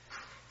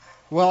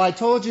Well, I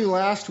told you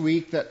last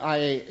week that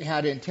I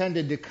had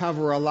intended to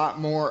cover a lot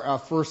more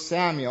of 1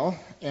 Samuel,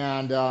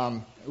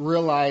 and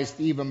realized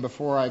even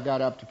before I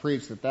got up to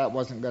preach that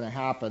wasn't going to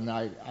happen.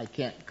 I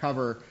can't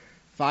cover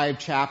 5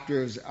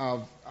 chapters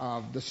of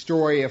the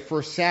story of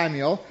 1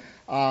 Samuel.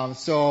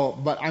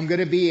 But I'm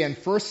going to be in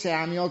 1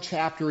 Samuel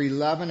chapter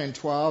 11 and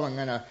 12. I'm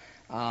going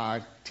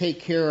to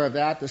take care of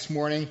that this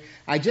morning.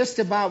 I just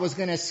about was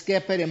going to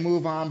skip it and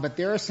move on, but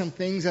there are some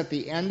things at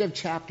the end of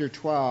chapter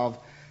 12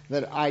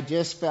 that I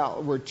just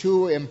felt were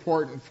too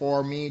important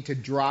for me to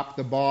drop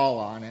the ball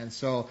on. And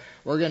so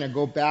we're going to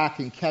go back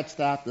and catch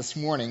that this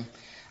morning.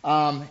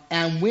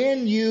 And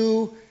when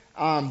you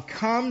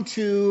come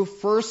to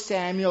 1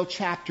 Samuel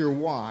chapter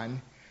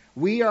 1,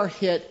 we are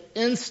hit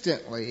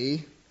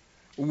instantly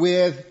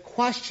with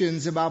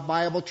questions about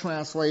Bible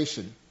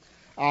translation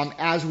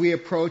as we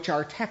approach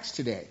our text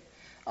today.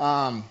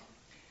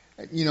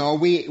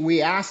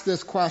 We ask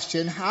this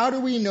question: how do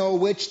we know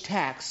which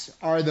texts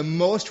are the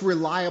most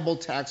reliable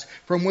texts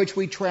from which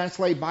we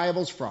translate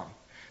Bibles from?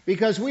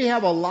 Because we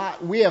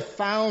have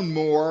found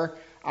more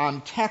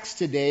text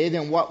today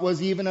than what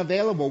was even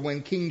available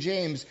when King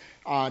James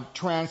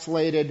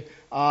translated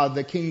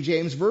the King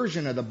James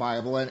Version of the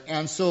Bible.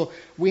 And so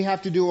we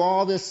have to do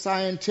all this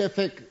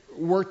scientific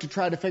work to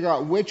try to figure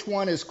out which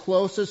one is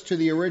closest to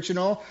the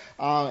original.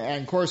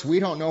 And of course, we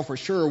don't know for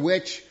sure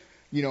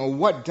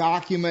what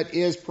document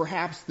is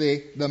perhaps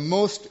the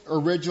most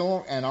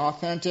original and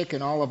authentic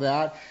and all of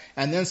that.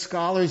 And then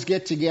scholars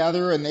get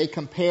together and they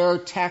compare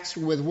texts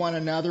with one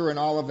another and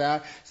all of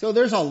that. So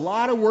there's a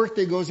lot of work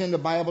that goes into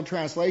Bible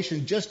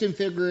translation just in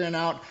figuring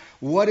out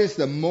what is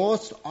the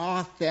most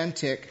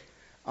authentic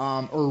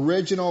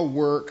original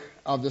work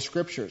of the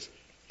Scriptures.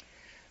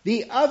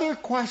 The other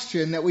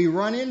question that we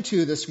run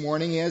into this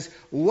morning is,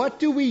 what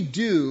do we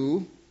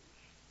do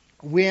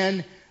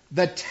when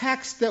the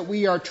text that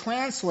we are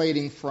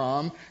translating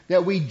from,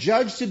 that we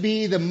judge to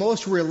be the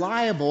most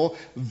reliable,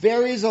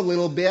 varies a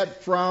little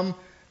bit from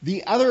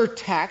the other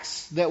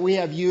texts that we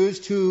have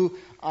used to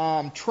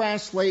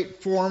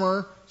translate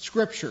former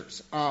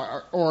scriptures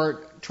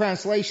or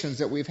translations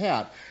that we've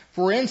had?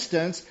 For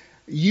instance,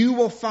 you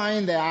will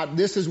find that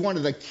this is one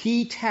of the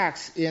key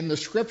texts in the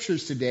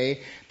scriptures today,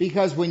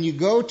 because when you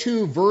go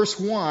to verse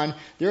 1,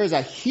 there is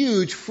a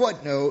huge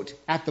footnote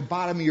at the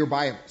bottom of your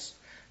Bibles.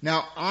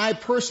 Now, I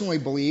personally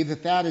believe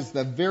that is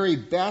the very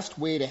best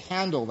way to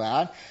handle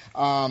that.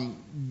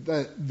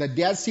 The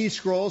Dead Sea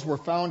Scrolls were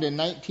found in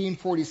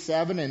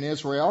 1947 in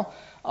Israel,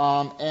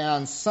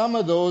 and some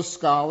of those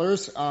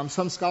scholars,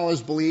 some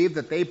scholars believe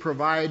that they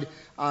provide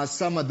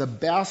some of the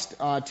best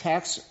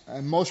texts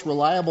and most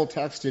reliable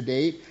texts to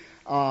date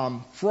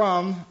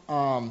from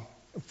 1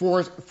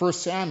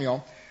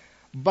 Samuel.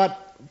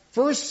 But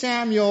 1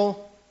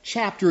 Samuel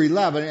chapter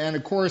 11, and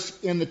of course,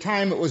 in the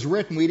time it was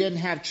written, we didn't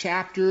have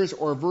chapters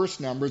or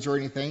verse numbers or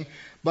anything,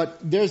 but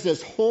there's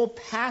this whole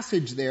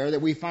passage there that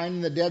we find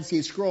in the Dead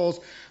Sea Scrolls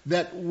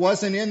that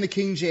wasn't in the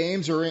King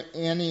James or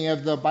any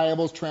of the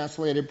Bibles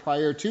translated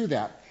prior to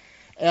that.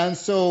 And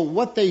so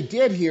what they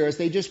did here is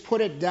they just put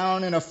it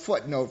down in a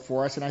footnote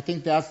for us, and I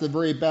think that's the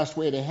very best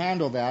way to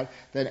handle that,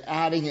 than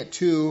adding it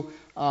to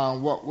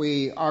what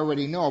we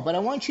already know. But I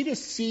want you to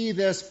see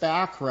this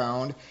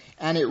background,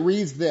 and it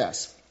reads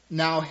this.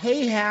 Now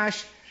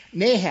Nahash,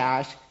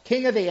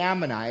 king of the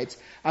Ammonites,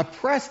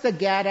 oppressed the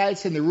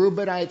Gadites and the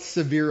Reubenites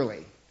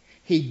severely.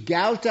 He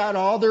gouged out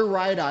all their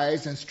right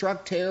eyes and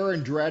struck terror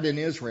and dread in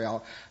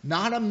Israel.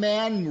 Not a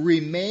man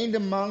remained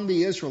among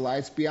the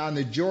Israelites beyond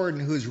the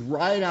Jordan whose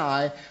right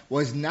eye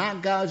was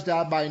not gouged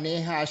out by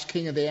Nahash,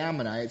 king of the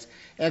Ammonites,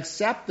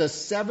 except the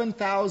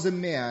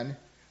 7,000 men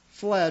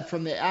fled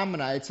from the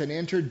Ammonites and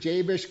entered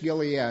Jabesh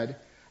Gilead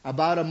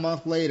about a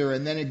month later,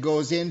 and then it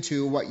goes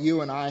into what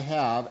you and I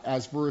have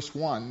as verse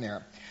 1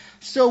 there.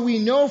 So we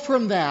know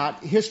from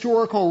that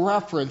historical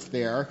reference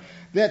there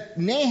that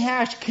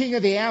Nahash, king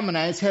of the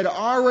Ammonites, had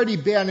already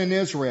been in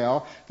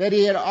Israel, that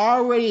he had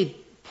already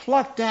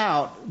plucked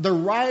out the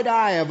right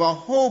eye of a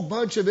whole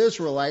bunch of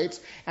Israelites,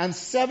 and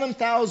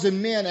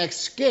 7,000 men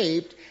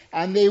escaped,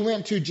 and they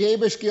went to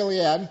Jabesh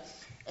Gilead,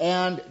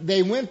 and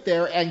they went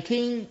there, and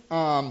King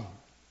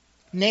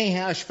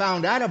Nahash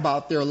found out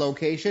about their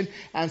location,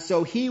 and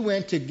so he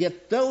went to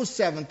get those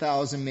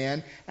 7,000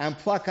 men and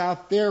pluck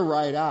out their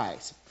right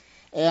eyes.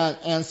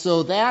 And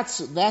so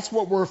that's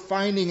what we're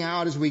finding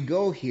out as we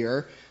go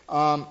here,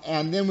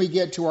 and then we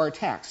get to our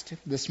text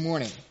this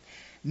morning.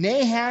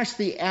 Nahash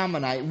the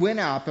Ammonite went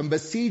up and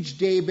besieged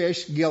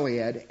Jabesh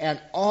Gilead, and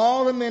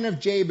all the men of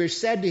Jabesh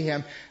said to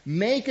him,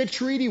 "Make a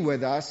treaty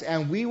with us,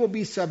 and we will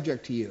be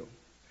subject to you."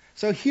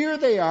 So here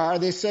they are.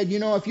 They said,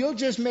 if you'll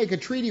just make a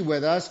treaty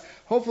with us,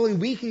 hopefully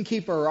we can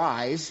keep our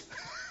eyes,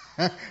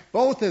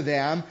 both of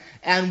them,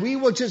 and we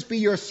will just be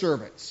your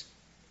servants.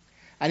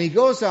 And he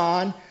goes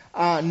on,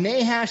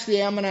 Nahash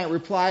the Ammonite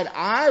replied,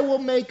 "I will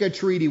make a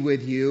treaty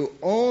with you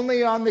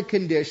only on the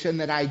condition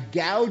that I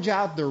gouge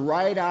out the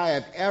right eye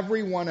of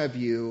every one of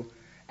you,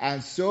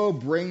 and so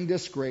bring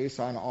disgrace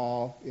on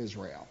all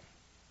Israel."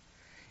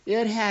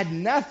 It had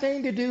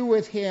nothing to do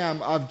with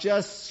him of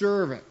just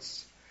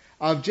servants.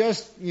 of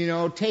just,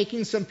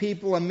 taking some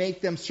people and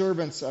make them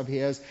servants of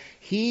his.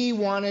 He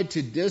wanted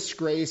to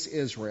disgrace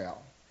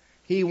Israel.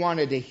 He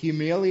wanted to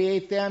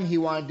humiliate them. He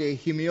wanted to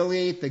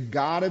humiliate the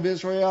God of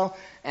Israel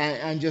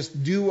and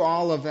just do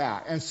all of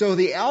that. And so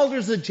the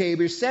elders of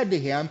Jabesh said to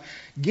him,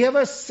 give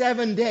us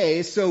 7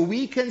 days so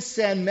we can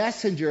send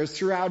messengers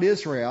throughout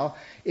Israel.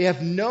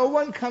 If no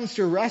one comes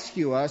to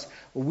rescue us,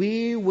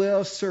 we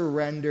will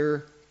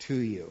surrender to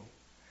you.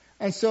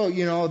 And so,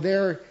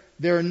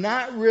 they're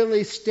not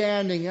really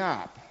standing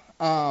up.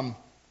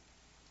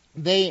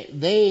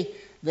 They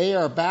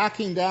are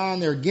backing down.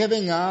 They're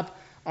giving up.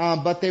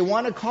 But they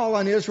want to call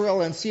on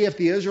Israel and see if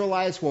the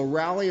Israelites will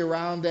rally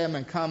around them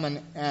and come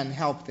and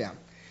help them.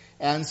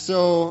 And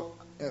so,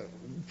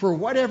 for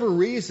whatever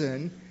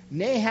reason,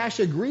 Nahash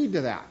agreed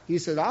to that. He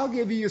said, I'll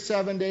give you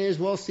 7 days.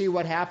 We'll see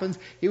what happens.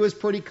 He was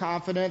pretty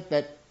confident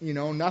that,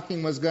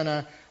 nothing was going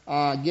to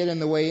get in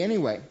the way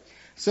anyway.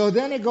 So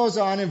then it goes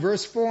on in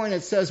verse 4, and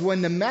it says,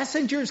 when the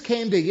messengers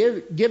came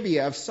to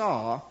Gibeah of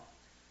Saul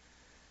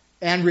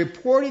and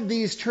reported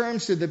these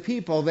terms to the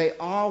people, they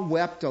all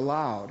wept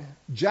aloud.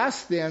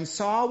 Just then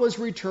Saul was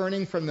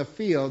returning from the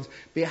fields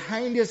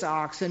behind his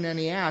oxen, and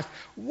he asked,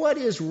 what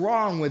is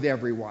wrong with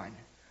everyone?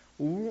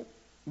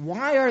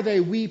 Why are they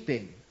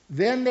weeping?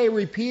 Then they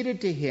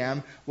repeated to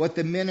him what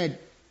the men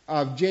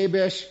of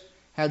Jabesh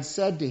had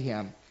said to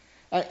him.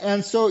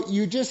 And so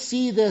you just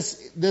see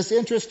this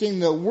interesting,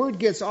 the word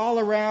gets all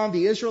around,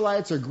 the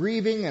Israelites are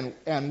grieving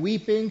and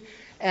weeping,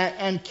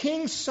 and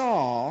King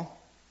Saul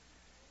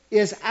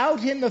is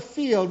out in the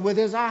field with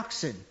his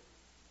oxen,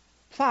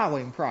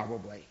 plowing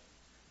probably,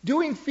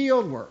 doing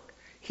field work.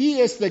 He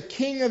is the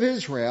king of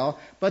Israel,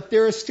 but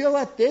there is still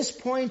at this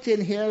point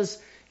in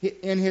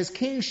his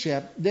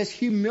kingship this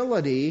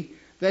humility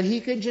that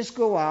he can just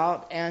go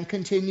out and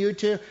continue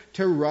to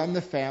run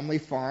the family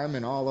farm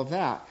and all of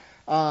that.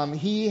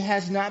 He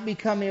has not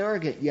become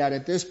arrogant yet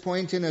at this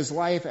point in his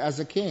life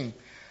as a king.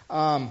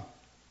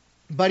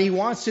 But he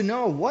wants to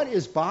know what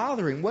is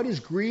bothering, what is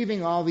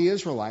grieving all the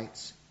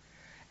Israelites.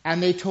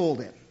 And they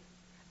told him.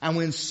 And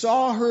when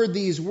Saul heard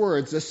these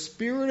words, the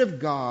Spirit of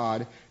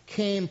God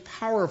came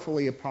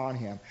powerfully upon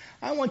him.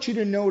 I want you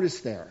to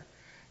notice there.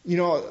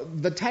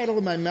 The title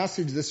of my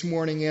message this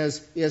morning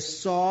is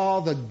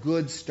Saul the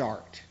Good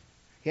Start?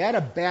 He had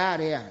a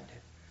bad end,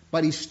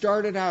 but he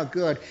started out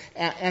good.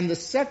 And the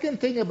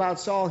second thing about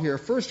Saul here,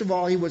 first of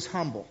all, he was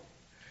humble.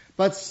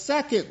 But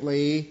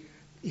secondly,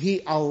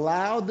 he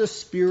allowed the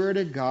Spirit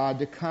of God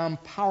to come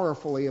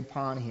powerfully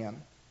upon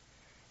him.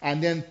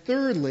 And then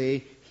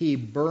thirdly, he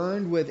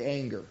burned with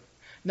anger.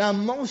 Now,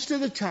 most of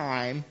the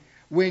time,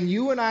 when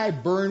you and I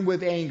burn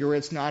with anger,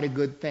 it's not a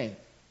good thing.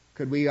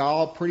 Could we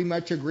all pretty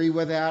much agree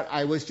with that?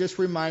 I was just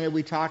reminded,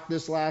 we talked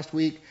this last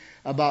week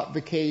about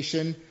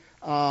vacation,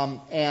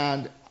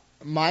 and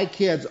my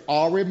kids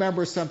all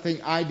remember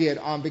something I did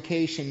on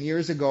vacation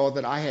years ago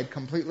that I had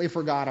completely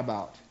forgot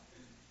about.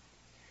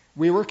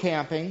 We were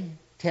camping,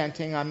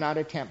 tenting. I'm not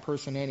a tent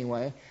person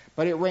anyway,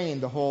 but it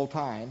rained the whole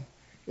time,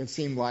 it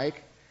seemed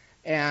like.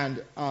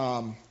 And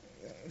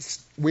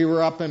we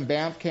were up in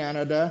Banff,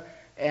 Canada,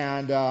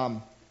 and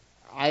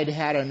I'd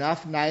had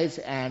enough nights,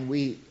 and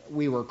we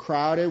were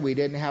crowded. We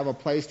didn't have a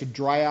place to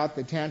dry out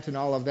the tent and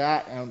all of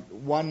that. And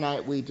one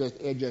night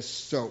it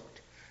just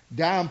soaked,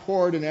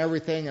 downpoured and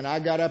everything. And I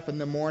got up in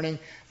the morning.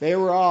 They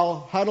were all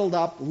huddled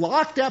up,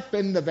 locked up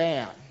in the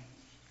van.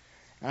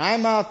 And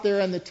I'm out there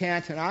in the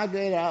tent, and I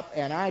get up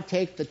and I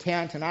take the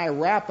tent and I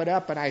wrap it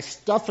up and I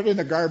stuff it in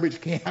the garbage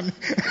can.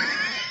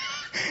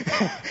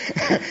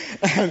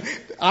 And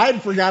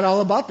I'd forgot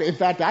all about that. In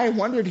fact, I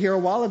wondered here a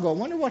while ago, I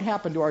wonder what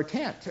happened to our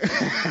tent.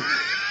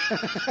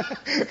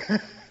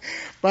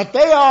 But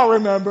they all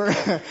remember,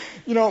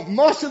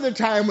 most of the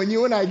time when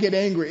you and I get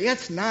angry,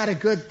 it's not a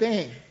good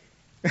thing.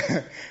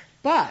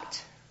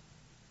 But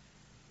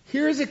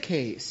here's a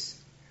case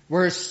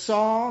where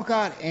Saul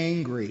got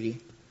angry,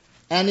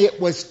 and it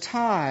was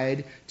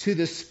tied to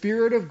the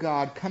Spirit of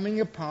God coming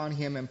upon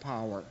him in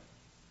power.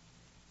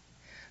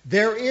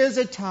 There is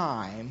a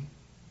time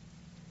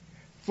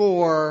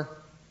for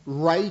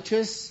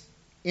righteous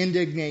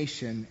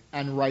indignation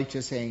and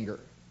righteous anger.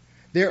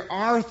 There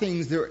are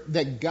things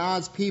that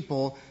God's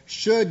people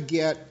should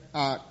get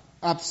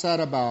upset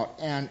about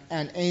and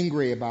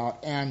angry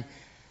about. And,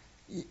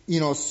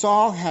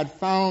 Saul had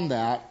found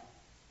that.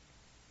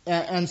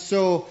 And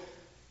so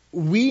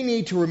we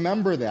need to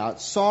remember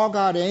that. Saul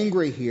got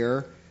angry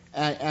here,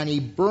 and he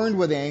burned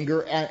with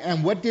anger.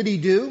 And what did he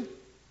do?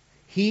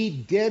 He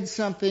did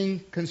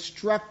something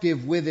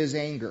constructive with his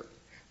anger.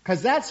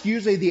 Because that's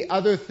usually the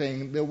other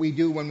thing that we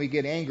do when we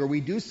get angry. We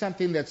do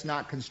something that's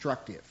not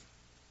constructive.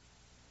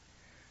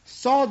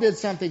 Saul did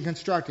something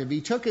constructive.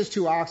 He took his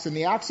 2 oxen.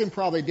 The oxen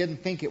probably didn't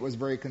think it was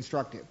very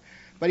constructive.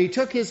 But he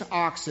took his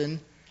oxen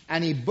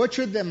and he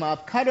butchered them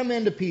up, cut them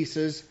into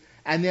pieces,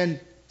 and then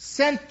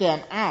sent them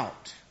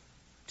out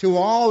to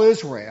all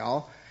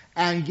Israel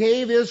and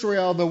gave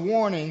Israel the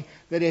warning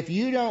that if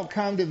you don't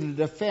come to the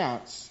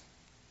defense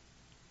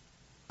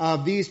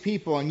of these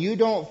people and you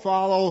don't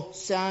follow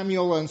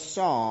Samuel and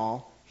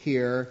Saul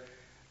here,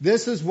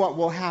 this is what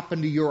will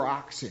happen to your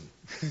oxen.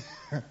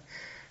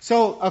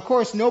 So, of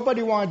course,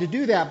 nobody wanted to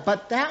do that,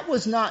 but that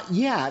was not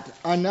yet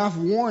enough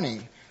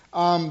warning,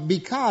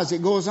 because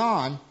it goes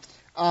on.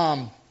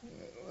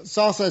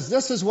 Saul says,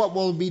 this is what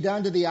will be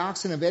done to the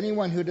oxen of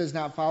anyone who does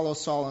not follow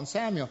Saul and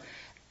Samuel.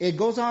 It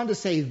goes on to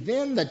say,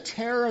 then the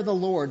terror of the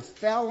Lord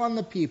fell on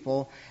the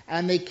people,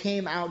 and they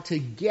came out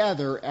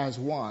together as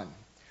one.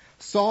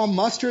 Saul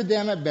mustered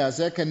them at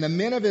Bezek, and the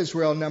men of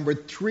Israel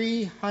numbered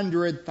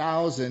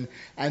 300,000,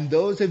 and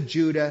those of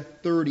Judah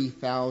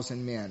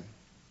 30,000 men.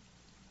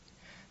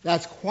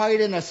 That's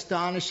quite an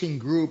astonishing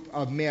group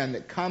of men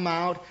that come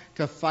out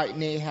to fight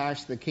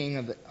Nahash, the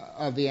king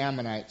of the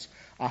Ammonites.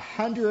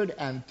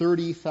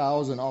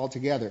 130,000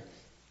 altogether.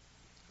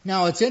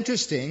 Now it's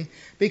interesting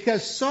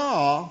because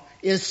Saul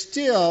is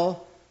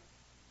still,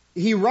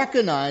 he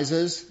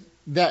recognizes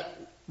that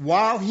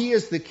while he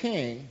is the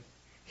king,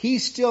 he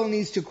still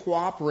needs to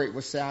cooperate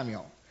with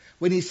Samuel.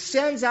 When he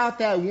sends out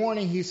that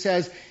warning, he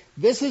says,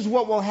 this is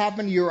what will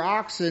happen to your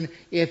oxen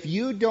if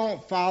you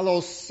don't follow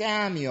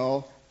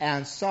Samuel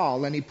and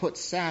Saul. And he puts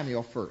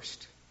Samuel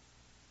first.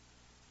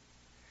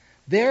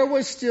 There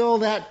was still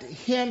that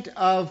hint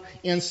of,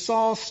 in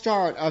Saul's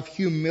start, of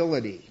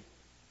humility,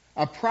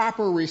 of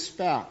proper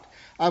respect,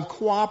 of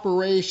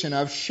cooperation,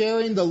 of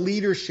sharing the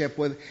leadership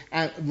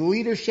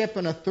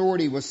and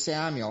authority with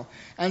Samuel.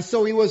 And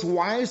so he was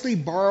wisely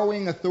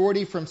borrowing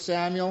authority from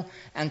Samuel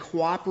and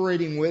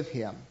cooperating with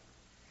him.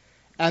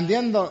 And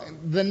then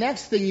the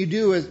next thing you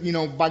do is,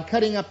 by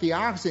cutting up the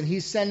oxen,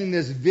 he's sending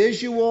this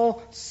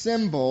visual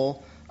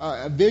symbol,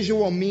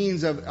 visual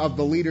means of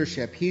the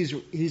leadership.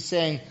 He's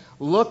saying,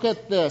 look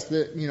at this.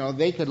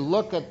 They could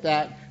look at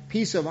that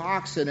piece of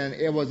oxen, and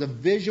it was a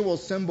visual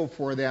symbol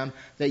for them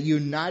that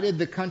united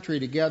the country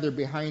together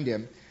behind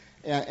him.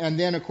 And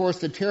then, of course,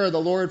 the terror of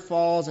the Lord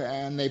falls,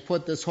 and they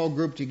put this whole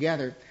group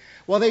together.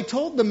 Well, they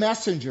told the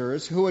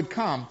messengers who had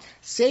come,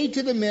 say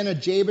to the men of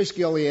Jabesh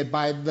Gilead,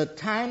 by the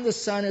time the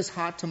sun is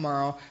hot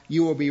tomorrow,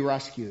 you will be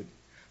rescued.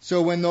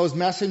 So when those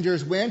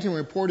messengers went and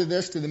reported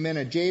this to the men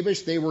of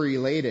Jabesh, they were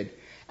elated.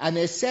 And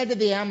they said to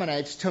the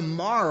Ammonites,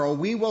 tomorrow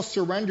we will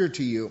surrender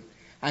to you,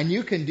 and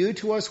you can do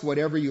to us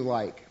whatever you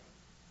like.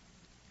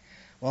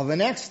 Well, the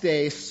next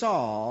day,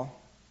 Saul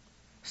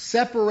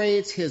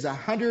separates his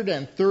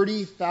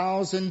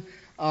 130,000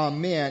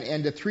 men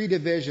into three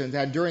divisions,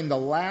 and during the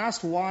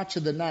last watch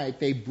of the night,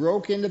 they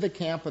broke into the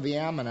camp of the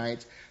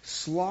Ammonites,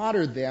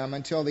 slaughtered them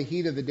until the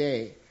heat of the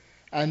day.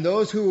 And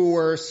those who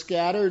were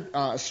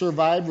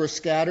survived were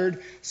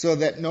scattered, so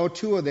that no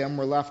two of them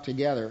were left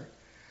together.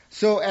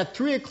 So at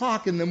 3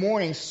 o'clock in the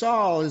morning,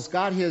 Saul has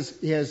got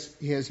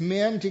his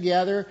men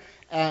together,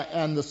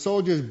 and the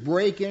soldiers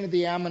break into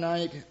the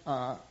Ammonite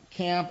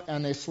camp,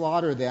 and they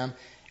slaughter them.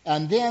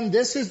 And then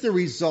this is the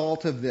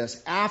result of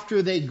this.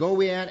 After they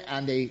go in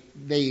and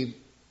they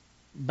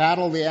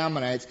battle the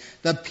Ammonites,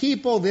 the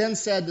people then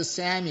said to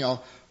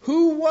Samuel,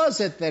 who was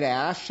it that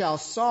asked, shall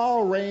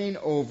Saul reign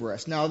over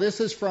us? Now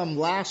this is from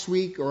last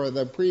week or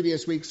the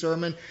previous week's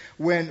sermon.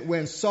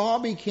 When Saul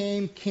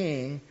became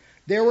king,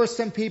 there were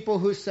some people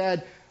who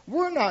said,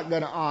 we're not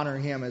going to honor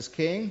him as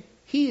king.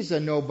 He's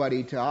a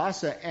nobody to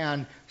us.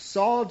 And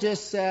Saul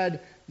just said,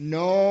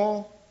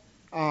 no.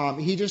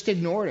 He just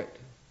ignored it.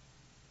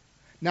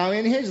 Now,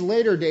 in his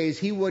later days,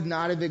 he would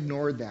not have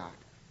ignored that.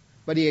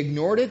 But he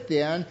ignored it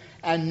then,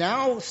 and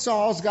now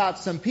Saul's got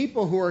some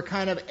people who are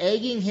kind of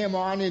egging him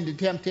on into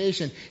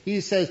temptation. He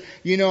says,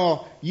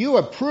 you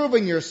have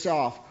proven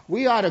yourself.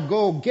 We ought to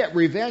go get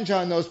revenge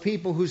on those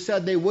people who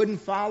said they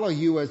wouldn't follow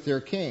you as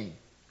their king.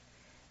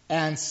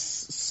 And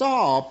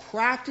Saul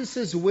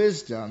practices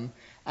wisdom,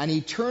 and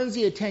he turns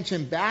the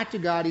attention back to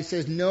God. He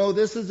says, no,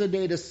 this is a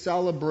day to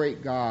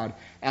celebrate God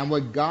and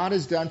what God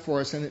has done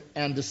for us,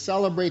 and to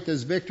celebrate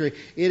this victory.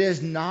 It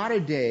is not a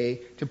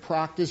day to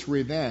practice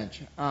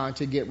revenge,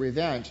 to get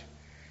revenge.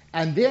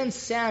 And then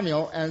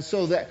Samuel, and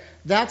so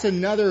that's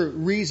another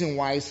reason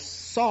why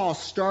Saul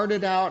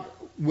started out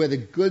with a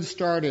good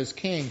start as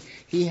king.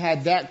 He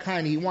had that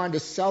he wanted to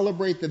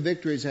celebrate the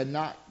victories and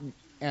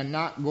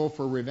not go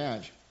for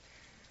revenge.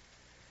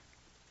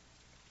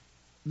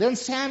 Then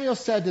Samuel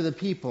said to the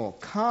people,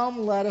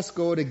 come, let us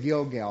go to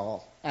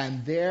Gilgal,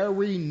 and there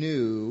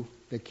renew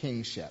the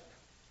kingship.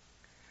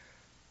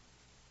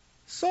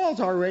 Saul's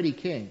already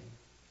king,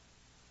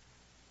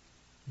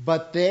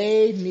 but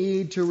they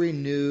need to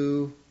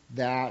renew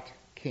that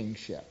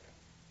kingship.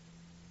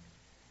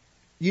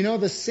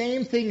 The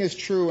same thing is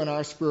true in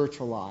our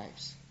spiritual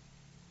lives.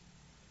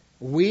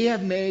 We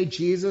have made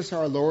Jesus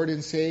our Lord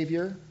and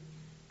Savior.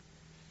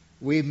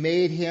 We've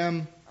made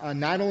him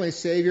not only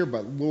Savior,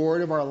 but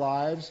Lord of our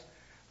lives.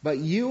 But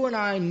you and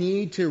I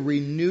need to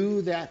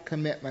renew that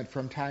commitment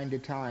from time to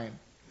time.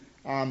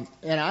 And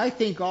I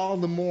think all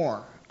the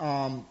more.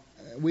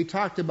 We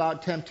talked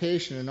about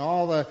temptation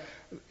and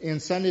in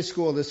Sunday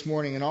school this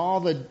morning, and all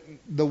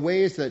the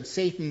ways that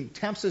Satan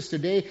tempts us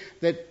today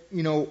that,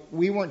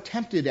 we weren't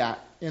tempted at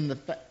in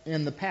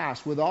the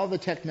past. With all the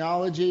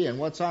technology and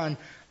what's on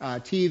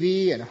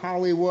TV and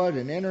Hollywood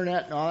and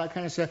internet and all that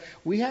kind of stuff,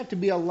 we have to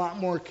be a lot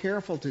more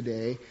careful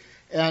today.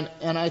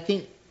 And I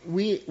think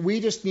we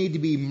just need to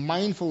be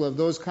mindful of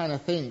those kind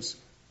of things.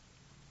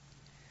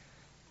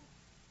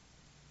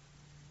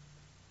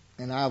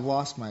 And I've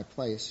lost my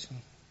place.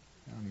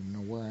 I don't even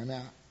know where I'm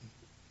at.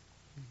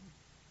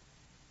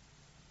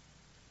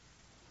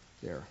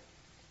 There.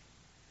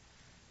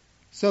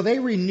 So they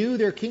renew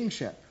their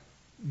kingship.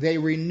 They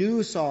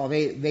renew Saul.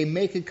 They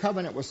make a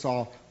covenant with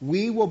Saul.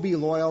 We will be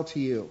loyal to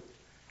you.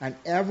 And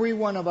every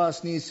one of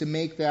us needs to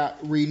make that,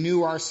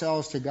 renew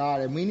ourselves to God.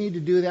 And we need to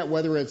do that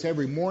whether it's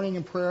every morning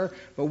in prayer,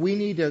 but we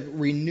need to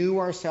renew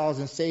ourselves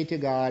and say to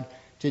God,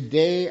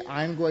 today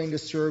I'm going to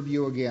serve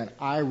you again.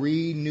 I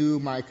renew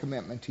my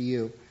commitment to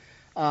you.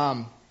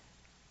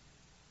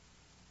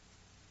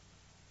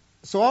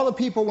 So all the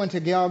people went to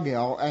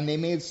Gilgal, and they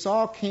made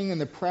Saul king in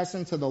the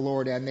presence of the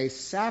Lord, and they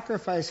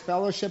sacrificed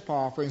fellowship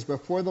offerings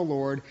before the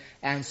Lord,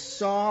 and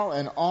Saul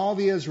and all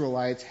the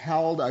Israelites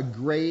held a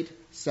great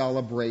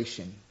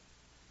celebration.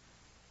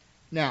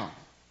 Now,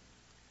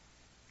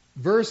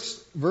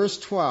 verse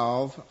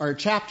 12, or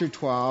chapter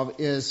 12,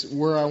 is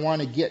where I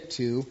want to get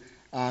to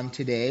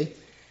today.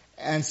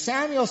 And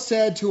Samuel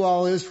said to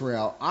all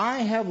Israel, I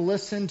have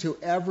listened to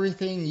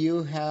everything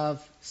you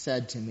have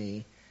said to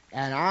me,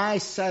 and I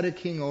set a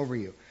king over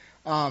you.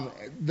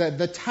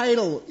 The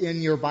title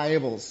in your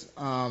Bibles,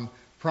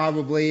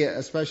 probably,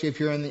 especially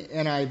if you're in the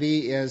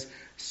NIV, is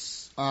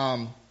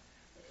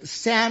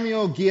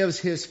Samuel gives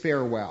his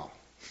farewell.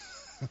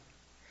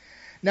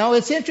 Now,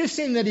 it's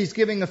interesting that he's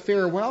giving a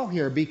farewell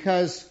here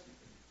because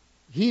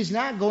he's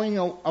not going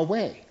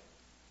away.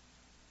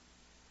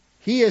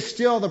 He is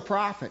still the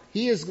prophet.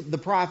 He is the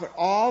prophet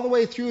all the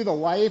way through the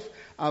life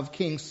of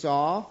King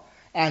Saul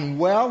and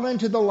well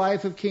into the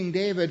life of King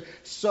David.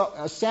 So,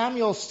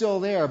 Samuel's still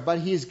there, but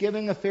he's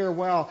giving a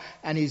farewell.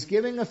 And he's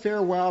giving a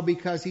farewell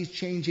because he's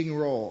changing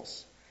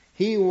roles.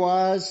 He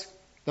was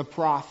the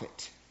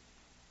prophet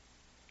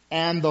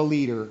and the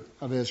leader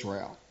of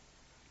Israel.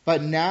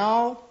 But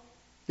now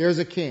there's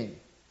a king.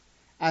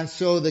 And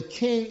so the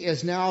king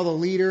is now the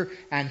leader,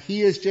 and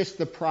he is just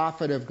the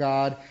prophet of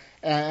God.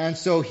 And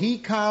so he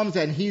comes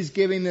and he's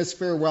giving this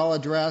farewell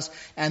address,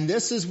 and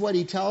this is what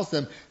he tells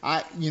them.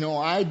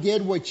 I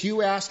did what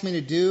you asked me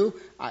to do.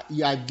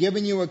 I've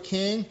given you a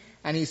king.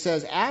 And he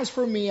says, as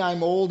for me,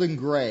 I'm old and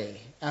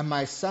gray, and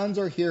my sons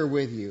are here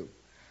with you.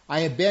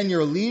 I have been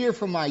your leader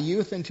from my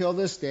youth until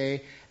this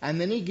day.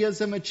 And then he gives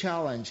them a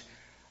challenge.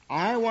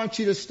 I want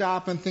you to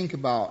stop and think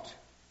about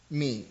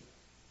me.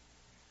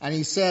 And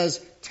he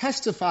says,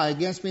 testify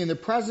against me in the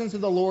presence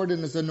of the Lord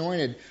and his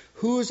anointed.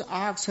 Whose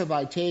ox have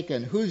I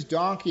taken? Whose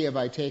donkey have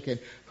I taken?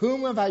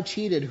 Whom have I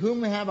cheated?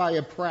 Whom have I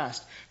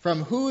oppressed?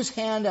 From whose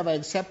hand have I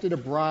accepted a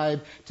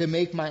bribe to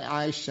make my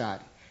eyes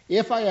shut?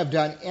 If I have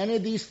done any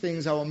of these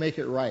things, I will make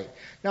it right.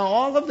 Now,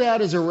 all of that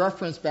is a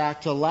reference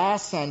back to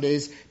last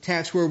Sunday's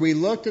text where we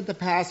looked at the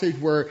passage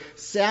where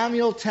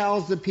Samuel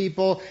tells the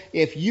people,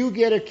 if you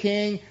get a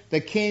king, the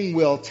king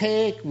will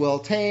take, will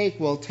take,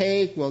 will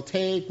take, will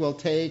take, will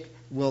take,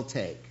 will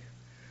take.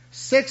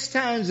 6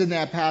 times in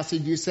that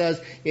passage he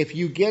says, if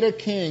you get a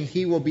king,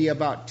 he will be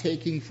about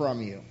taking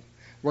from you,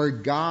 where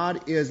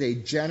God is a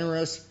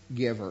generous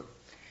giver.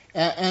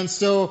 And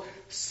so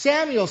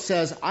Samuel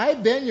says,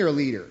 I've been your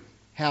leader.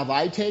 Have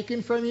I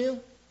taken from you?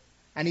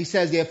 And he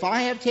says, if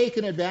I have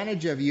taken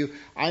advantage of you,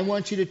 I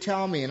want you to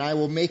tell me, and I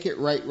will make it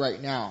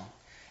right now.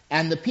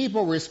 And the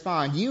people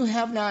respond, you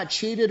have not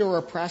cheated or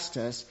oppressed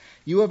us.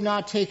 You have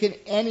not taken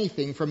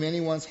anything from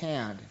anyone's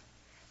hand.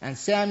 And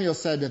Samuel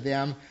said to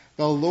them,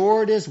 the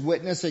Lord is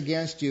witness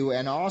against you,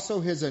 and also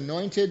his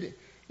anointed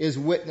is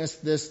witness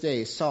this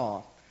day,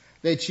 Saul,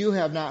 that you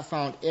have not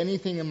found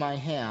anything in my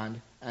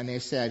hand. And they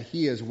said,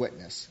 he is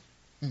witness.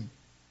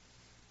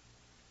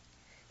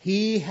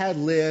 He had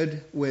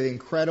lived with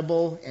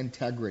incredible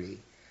integrity.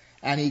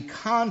 And he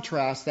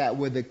contrasts that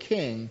with the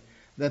king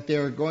that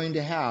they're going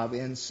to have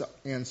in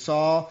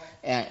Saul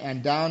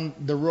and down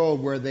the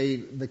road where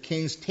the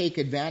kings take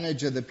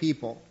advantage of the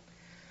people.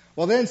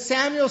 Well, then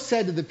Samuel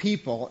said to the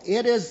people,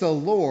 it is the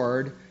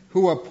Lord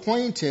who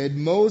appointed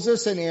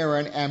Moses and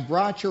Aaron and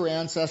brought your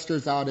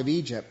ancestors out of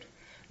Egypt.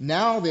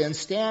 Now then,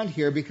 stand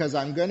here because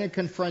I'm going to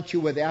confront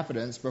you with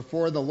evidence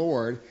before the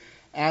Lord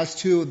as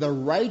to the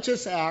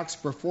righteous acts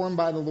performed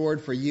by the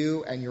Lord for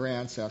you and your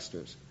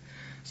ancestors.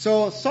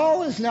 So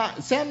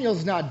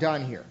Samuel's not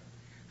done here.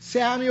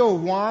 Samuel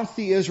wants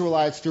the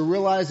Israelites to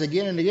realize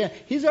again and again,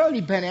 he's already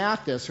been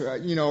at this,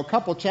 a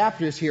couple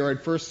chapters here in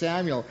 1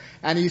 Samuel,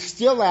 and he's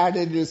still at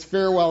it in his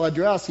farewell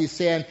address. He's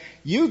saying,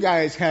 you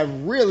guys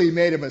have really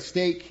made a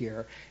mistake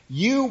here.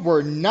 You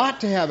were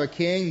not to have a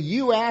king.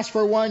 You asked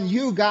for one.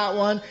 You got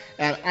one.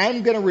 And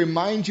I'm going to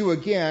remind you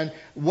again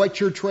what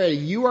you're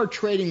trading. You are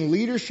trading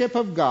leadership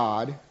of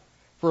God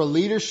for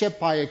leadership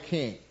by a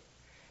king.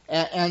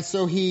 And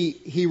so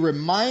he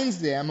reminds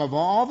them of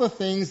all the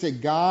things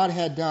that God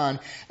had done.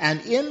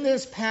 And in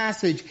this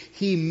passage,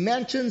 he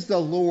mentions the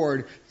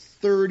Lord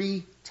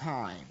 30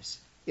 times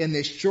in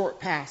this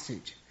short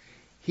passage.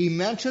 He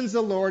mentions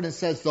the Lord and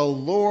says, the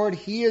Lord,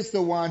 he is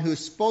the one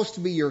who's supposed to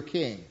be your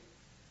king.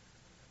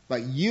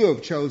 But you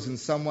have chosen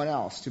someone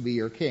else to be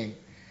your king.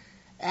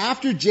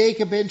 After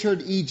Jacob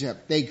entered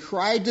Egypt, they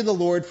cried to the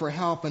Lord for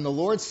help, and the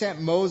Lord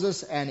sent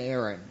Moses and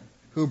Aaron,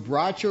 who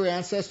brought your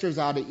ancestors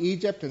out of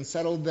Egypt and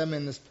settled them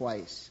in this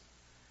place.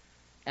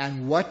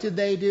 And what did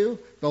they do?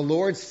 The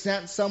Lord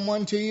sent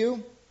someone to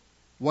you.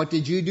 What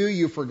did you do?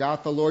 You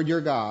forgot the Lord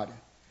your God.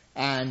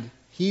 And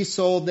he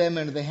sold them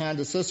into the hand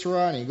of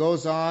Sisera, and he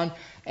goes on,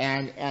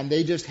 and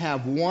they just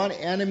have one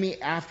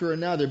enemy after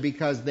another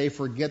because they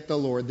forget the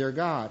Lord their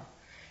God.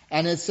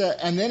 And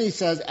then he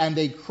says, and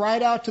they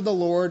cried out to the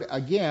Lord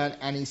again,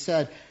 and they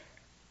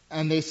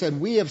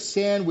said, we have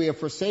sinned, we have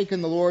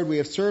forsaken the Lord, we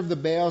have served the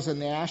Baals and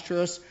the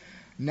Ashtoreths.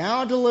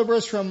 Now deliver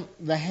us from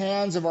the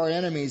hands of our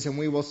enemies, and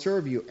we will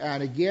serve you.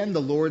 And again,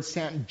 the Lord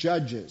sent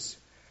judges.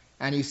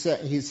 And he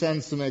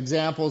sends some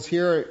examples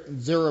here,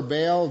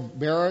 Zerubbabel,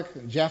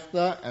 Barak,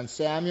 Jephthah, and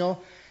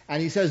Samuel.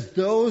 And he says,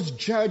 those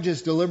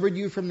judges delivered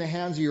you from the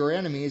hands of your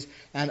enemies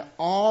and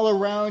all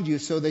around you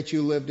so that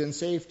you lived in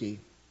safety.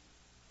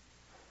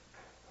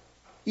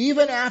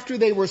 Even after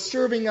they were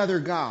serving other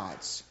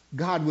gods,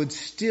 God would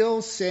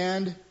still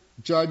send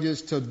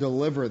judges to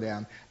deliver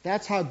them.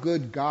 That's how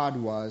good God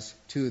was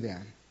to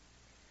them.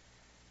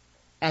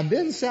 And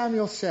then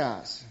Samuel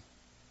says,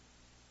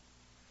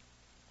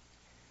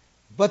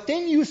 but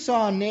then you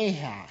saw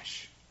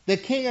Nahash, the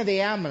king of the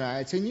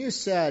Ammonites, and you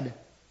said,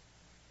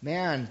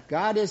 man,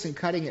 God isn't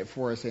cutting it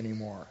for us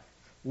anymore.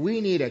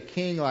 We need a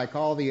king like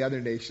all the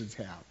other nations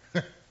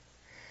have.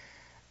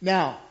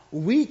 Now,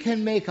 we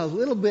can make a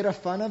little bit of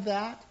fun of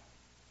that,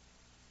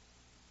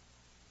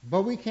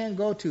 but we can't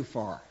go too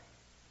far.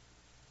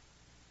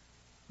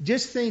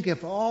 Just think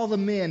if all the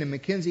men in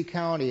McKenzie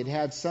County had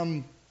had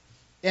some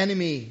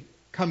enemy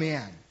come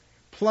in,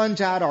 plunge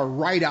out our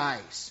right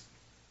eyes.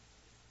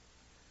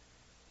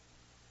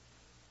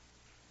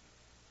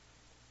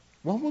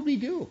 What would we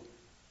do?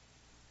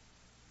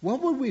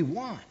 What would we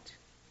want?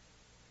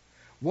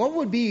 What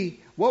would we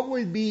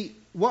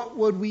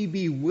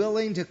be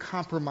willing to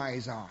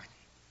compromise on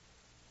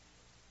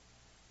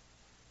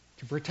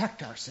to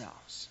protect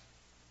ourselves?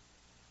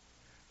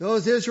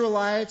 Those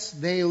Israelites,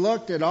 they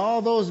looked at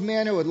all those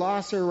men who had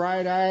lost their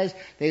right eyes.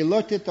 They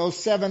looked at those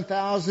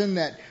 7,000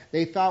 that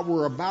they thought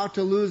were about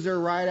to lose their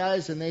right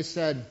eyes, and they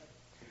said,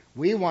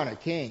 we want a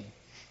king.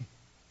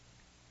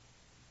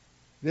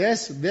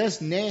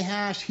 This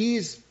Nahash,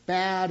 he's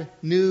bad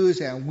news,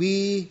 and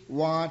we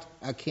want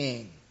a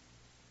king.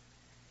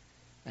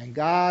 And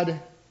God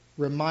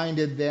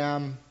reminded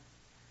them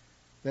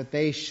that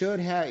they should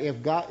have,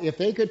 if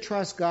they could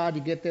trust God to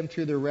get them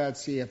through the Red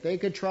Sea, if they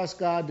could trust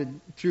God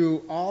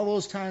through all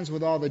those times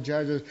with all the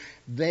judges,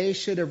 they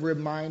should have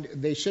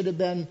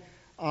been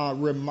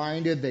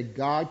reminded that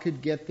God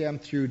could get them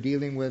through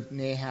dealing with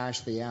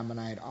Nahash the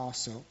Ammonite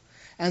also.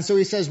 And so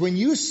he says, when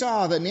you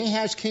saw that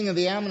Nahash, king of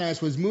the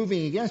Ammonites, was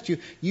moving against you,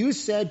 you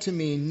said to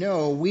me,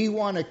 no, we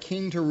want a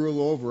king to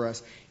rule over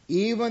us,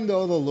 even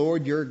though the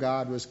Lord your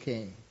God was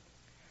king.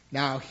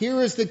 Now here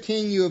is the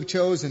king you have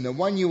chosen, the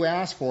one you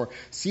asked for.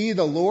 See,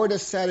 the Lord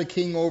has set a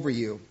king over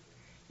you.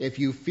 If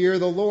you fear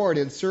the Lord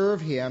and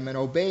serve him and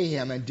obey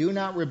him and do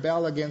not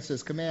rebel against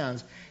his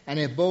commands, and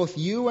if both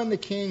you and the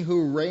king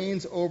who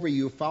reigns over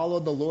you follow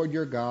the Lord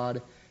your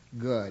God,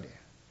 good.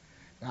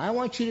 Now I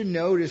want you to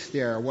notice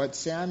there what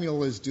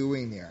Samuel is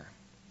doing there.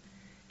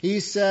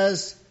 He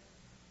says,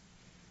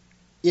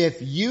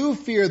 if you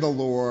fear the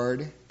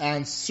Lord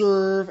and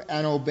serve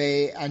and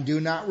obey and do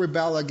not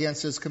rebel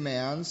against his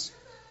commands,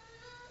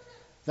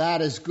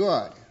 that is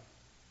good.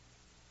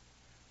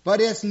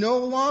 But it's no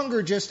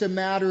longer just a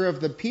matter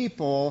of the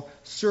people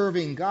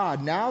serving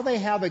God. Now they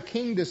have a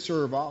king to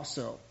serve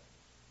also.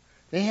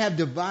 They have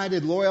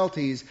divided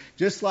loyalties,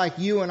 just like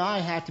you and I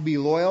have to be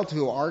loyal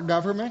to our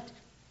government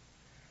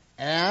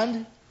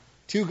and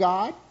to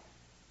God.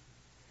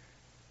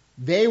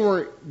 They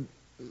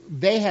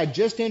had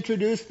just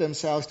introduced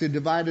themselves to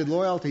divided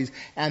loyalties,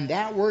 and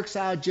that works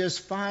out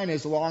just fine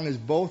as long as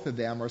both of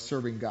them are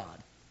serving God.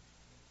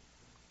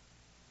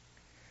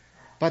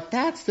 But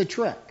that's the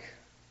trick.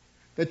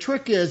 The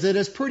trick is it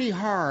is pretty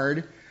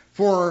hard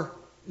for,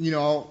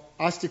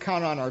 us to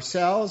count on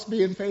ourselves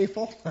being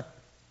faithful,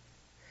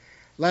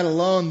 let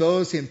alone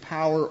those in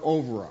power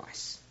over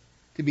us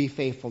to be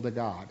faithful to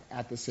God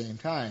at the same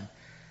time.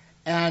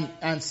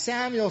 And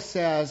Samuel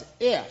says,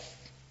 if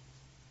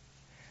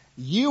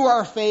you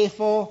are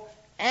faithful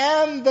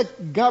and the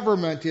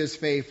government is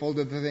faithful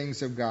to the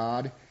things of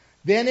God,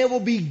 then it will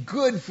be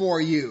good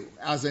for you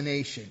as a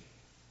nation.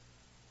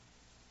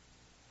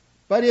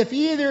 But if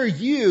either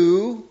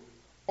you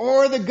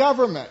or the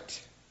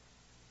government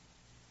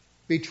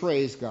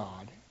betrays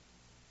God,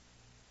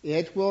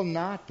 it will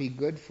not be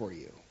good for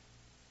you.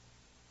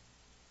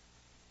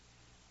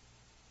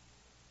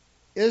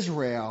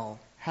 Israel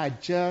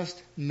had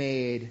just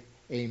made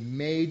a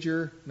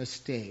major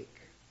mistake,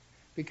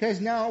 because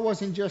now it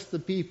wasn't just the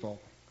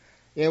people.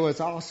 It was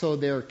also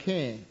their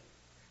king,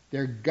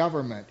 their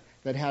government,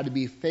 that had to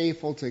be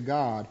faithful to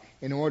God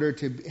in order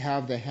to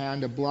have the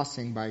hand of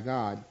blessing by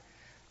God.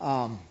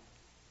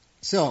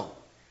 So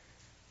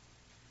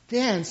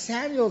then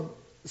Samuel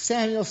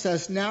Samuel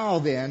says, now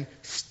then,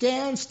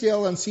 stand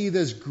still and see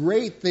this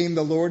great thing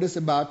the Lord is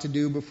about to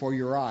do before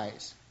your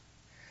eyes.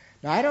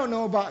 Now, I don't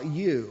know about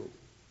you,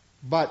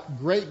 but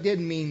great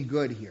didn't mean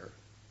good here.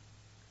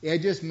 It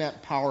just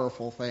meant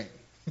powerful thing.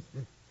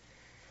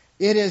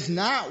 Is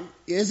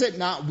it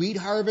not wheat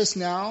harvest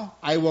now?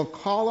 I will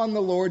call on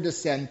the Lord to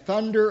send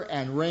thunder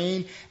and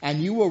rain,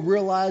 and you will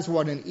realize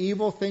what an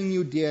evil thing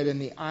you did in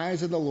the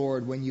eyes of the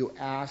Lord when you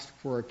asked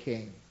for a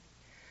king.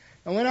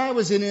 And when I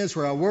was in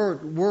Israel,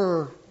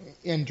 we're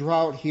in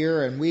drought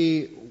here, and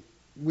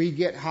we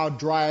get how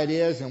dry it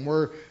is, and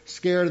we're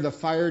scared of the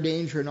fire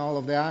danger and all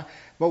of that.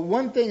 But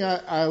one thing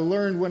I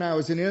learned when I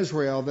was in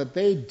Israel, that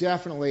they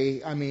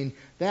definitely,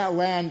 that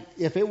land,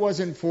 if it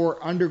wasn't for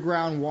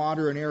underground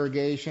water and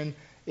irrigation,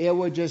 it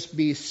would just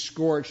be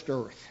scorched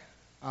earth.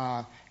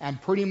 And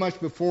pretty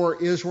much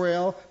before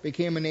Israel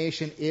became a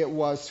nation, it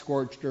was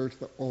scorched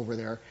earth over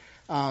there.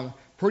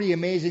 Pretty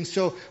amazing.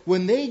 So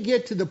when they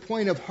get to the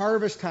point of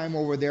harvest time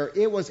over there,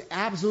 it was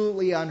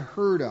absolutely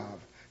unheard of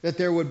that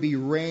there would be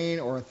rain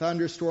or a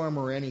thunderstorm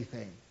or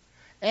anything.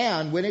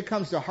 And when it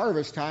comes to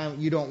harvest time,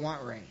 you don't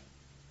want rain.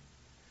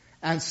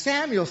 And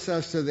Samuel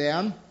says to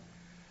them,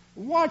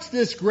 watch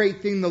this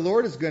great thing the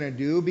Lord is going to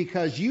do,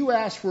 because you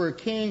asked for a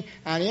king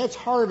and it's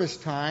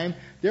harvest time.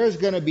 There's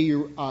going to be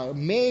a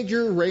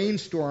major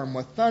rainstorm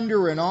with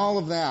thunder and all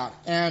of that.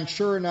 And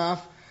sure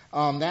enough,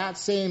 that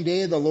same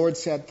day the Lord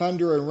sent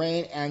thunder and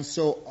rain, and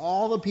so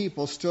all the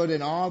people stood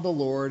in awe of the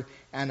Lord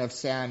and of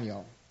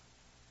Samuel.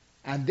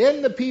 And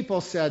then the people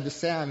said to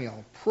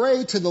Samuel,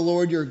 pray to the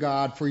Lord your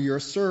God for your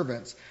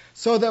servants,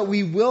 so that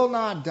we will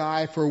not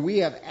die, for we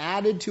have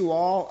added to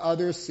all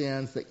other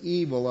sins the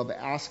evil of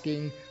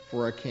asking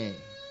for a king.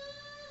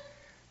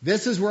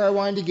 This is where I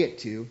wanted to get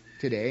to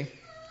today.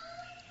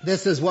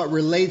 This is what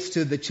relates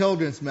to the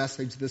children's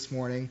message this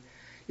morning,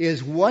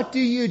 is what do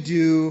you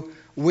do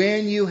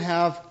when you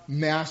have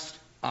messed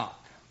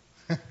up?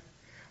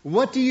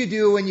 What do you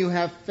do when you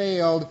have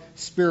failed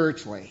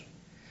spiritually?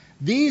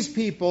 These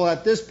people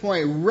at this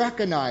point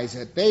recognize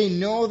it. They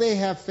know they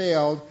have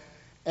failed,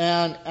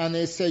 and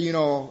they say,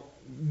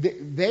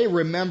 they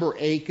remember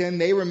Achan.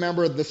 They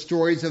remember the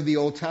stories of the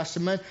Old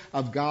Testament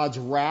of God's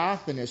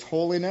wrath and His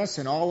holiness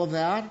and all of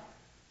that.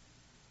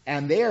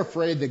 And they're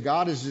afraid that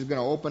God is just going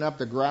to open up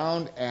the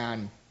ground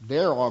and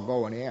they're all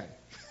going in.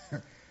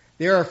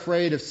 They're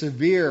afraid of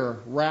severe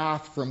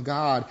wrath from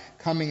God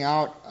coming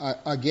out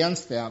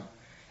against them.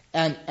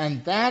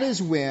 And that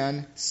is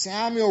when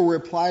Samuel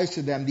replies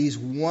to them these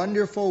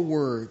wonderful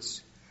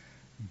words.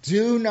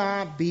 Do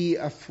not be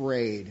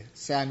afraid,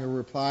 Samuel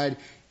replied.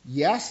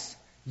 Yes,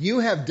 you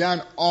have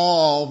done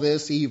all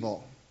this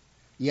evil.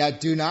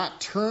 Yet do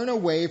not turn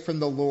away from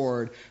the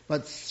Lord,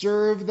 but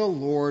serve the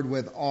Lord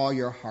with all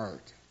your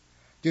heart.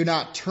 Do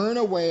not turn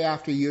away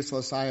after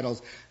useless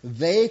idols.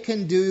 They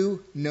can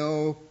do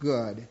no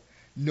good,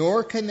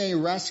 nor can they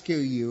rescue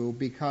you,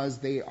 because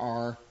they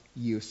are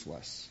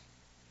useless.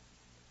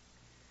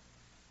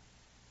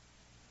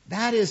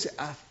 That is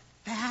a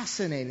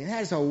fascinating,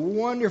 that is a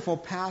wonderful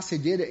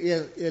passage. It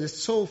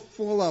is so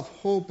full of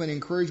hope and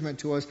encouragement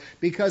to us,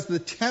 because the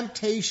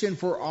temptation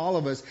for all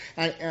of us,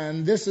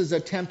 and this is a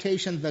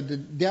temptation that the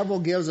devil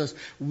gives us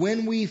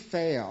when we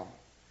fail,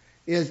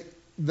 is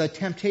the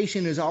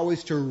temptation is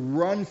always to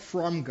run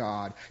from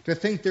God, to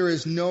think there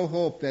is no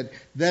hope, that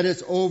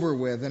it's over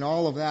with and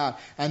all of that.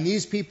 And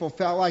these people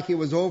felt like it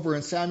was over,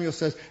 and Samuel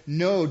says,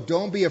 no,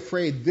 don't be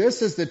afraid.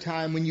 This is the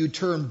time when you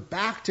turn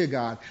back to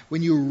God,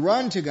 when you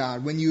run to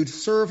God, when you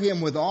serve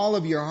Him with all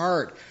of your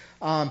heart.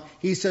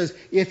 He says,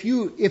 if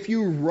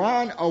you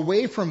run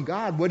away from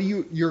God,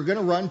 you're going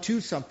to run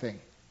to something.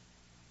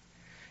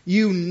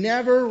 You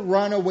never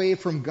run away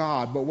from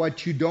God, but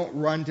what you don't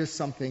run to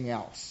something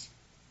else.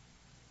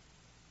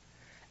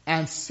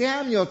 And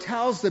Samuel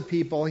tells the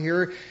people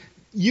here,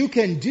 you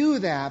can do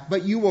that,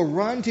 but you will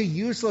run to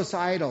useless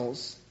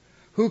idols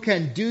who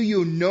can do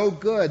you no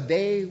good.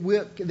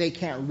 They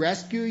can't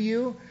rescue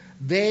you.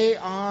 They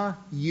are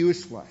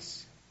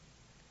useless.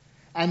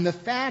 And the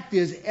fact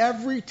is,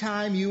 every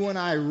time you and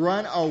I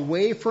run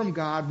away from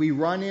God, we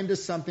run into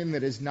something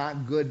that is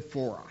not good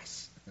for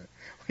us.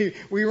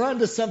 We run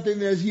to something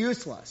that is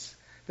useless,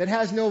 that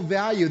has no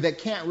value, that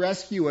can't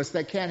rescue us,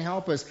 that can't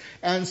help us.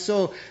 And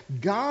so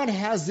God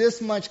has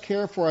this much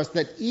care for us,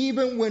 that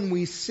even when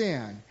we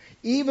sin,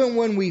 even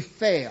when we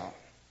fail,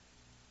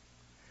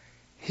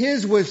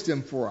 His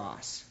wisdom for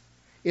us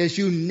is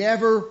you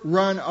never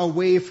run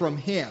away from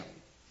Him.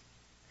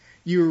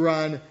 You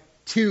run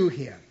to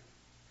Him.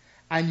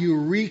 And you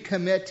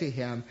recommit to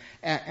Him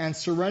and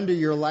surrender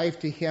your life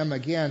to Him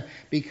again,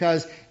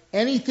 because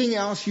anything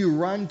else you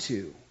run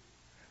to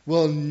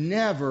will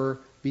never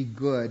be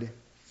good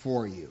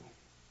for you.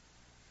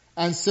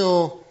 And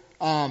so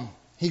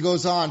he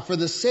goes on, for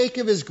the sake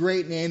of His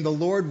great name, the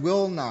Lord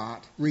will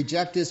not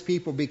reject His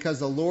people, because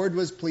the Lord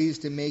was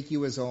pleased to make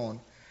you His own.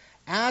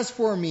 As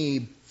for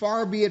me,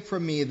 far be it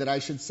from me that I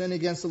should sin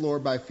against the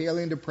Lord by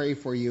failing to pray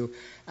for you,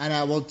 and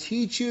I will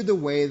teach you the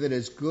way that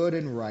is good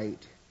and right.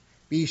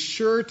 Be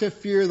sure to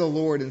fear the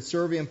Lord and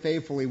serve Him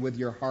faithfully with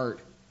your heart.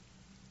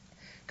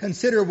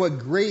 Consider what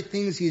great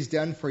things he's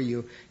done for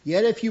you.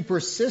 Yet if you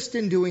persist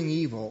in doing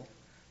evil,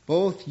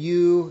 both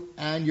you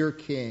and your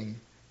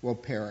king will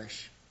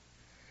perish.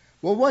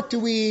 Well, what do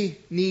we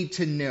need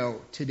to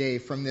know today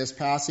from this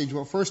passage?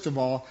 Well, first of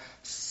all,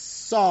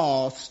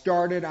 Saul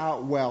started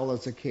out well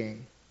as a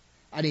king.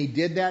 And he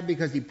did that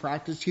because he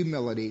practiced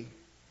humility.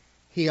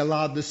 He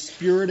allowed the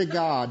Spirit of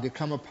God to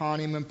come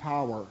upon him in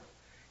power.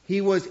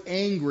 He was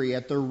angry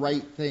at the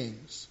right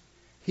things.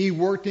 He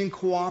worked in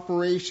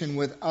cooperation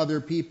with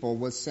other people,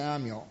 with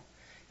Samuel.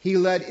 He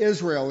led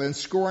Israel in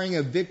scoring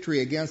a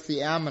victory against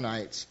the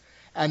Ammonites.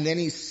 And then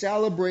he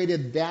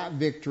celebrated that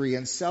victory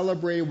and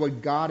celebrated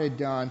what God had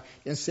done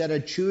instead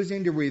of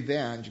choosing to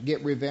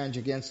get revenge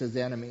against his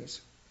enemies.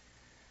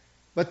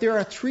 But there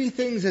are three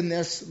things in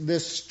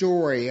this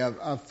story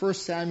of 1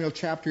 Samuel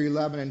chapter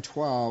 11 and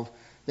 12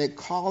 that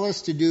call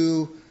us to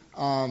do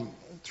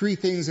three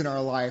things in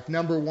our life.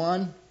 Number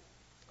one,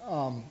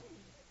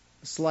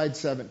 slide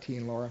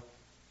 17, Laura.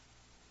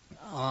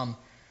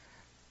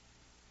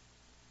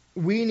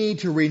 We need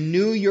to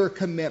renew your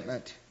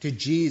commitment to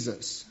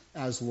Jesus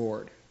as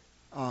Lord.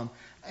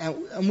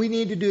 And we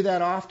need to do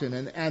that often,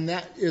 and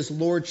that is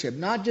lordship.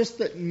 Not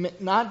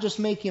just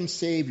make him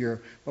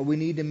Savior, but we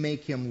need to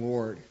make him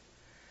Lord.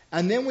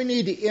 And then we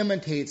need to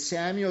imitate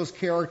Samuel's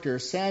character.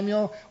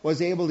 Samuel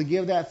was able to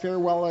give that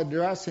farewell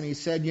address, and he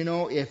said,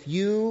 if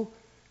you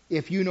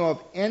know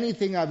of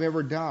anything I've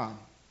ever done,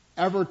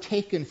 ever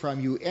taken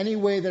from you, any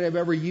way that I've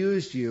ever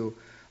used you,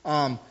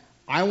 I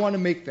want to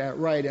make that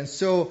right. And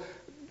so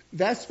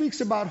that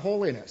speaks about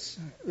holiness.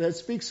 That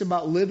speaks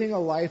about living a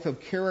life of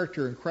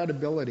character and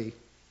credibility.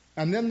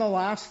 And then the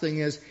last thing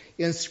is,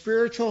 in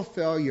spiritual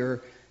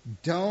failure,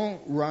 don't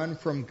run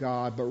from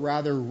God, but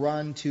rather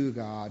run to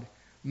God.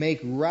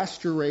 Make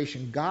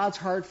restoration. God's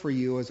heart for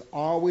you is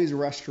always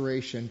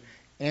restoration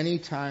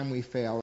anytime we fail.